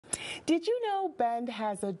Did you know Bend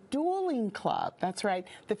has a dueling club? That's right.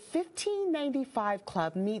 The 1595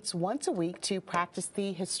 Club meets once a week to practice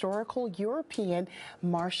the historical European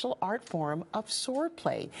martial art form of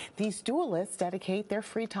swordplay. These duelists dedicate their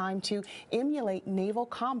free time to emulate naval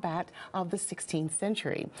combat of the 16th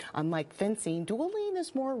century. Unlike fencing, dueling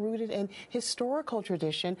is more rooted in historical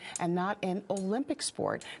tradition and not an Olympic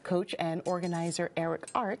sport. Coach and organizer Eric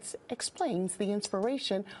Arts explains the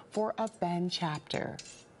inspiration for a Bend chapter.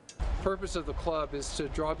 The purpose of the club is to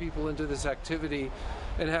draw people into this activity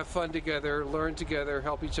and have fun together, learn together,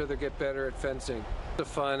 help each other get better at fencing. It's a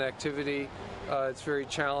fun activity. It's very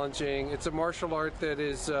challenging. It's a martial art that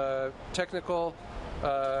is technical,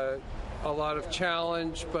 a lot of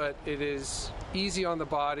challenge, but it is easy on the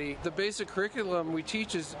body. The basic curriculum we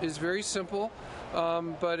teach is very simple,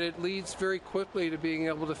 but it leads very quickly to being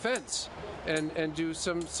able to fence and do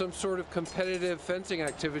some sort of competitive fencing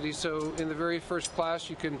activity. So in the very first class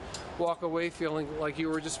you can walk away feeling like you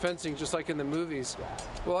were just fencing, just like in the movies.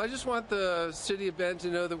 Well, I just want the city of Bend to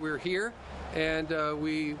know that we're here, and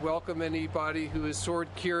we welcome anybody who is sword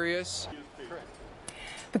curious.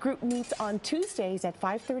 The group meets on Tuesdays at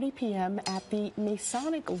 5:30 p.m. at the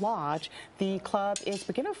Masonic Lodge. The club is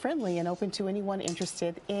beginner-friendly and open to anyone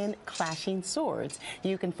interested in clashing swords.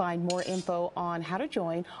 You can find more info on how to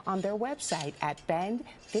join on their website at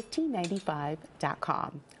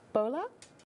bend1595.com. Bola?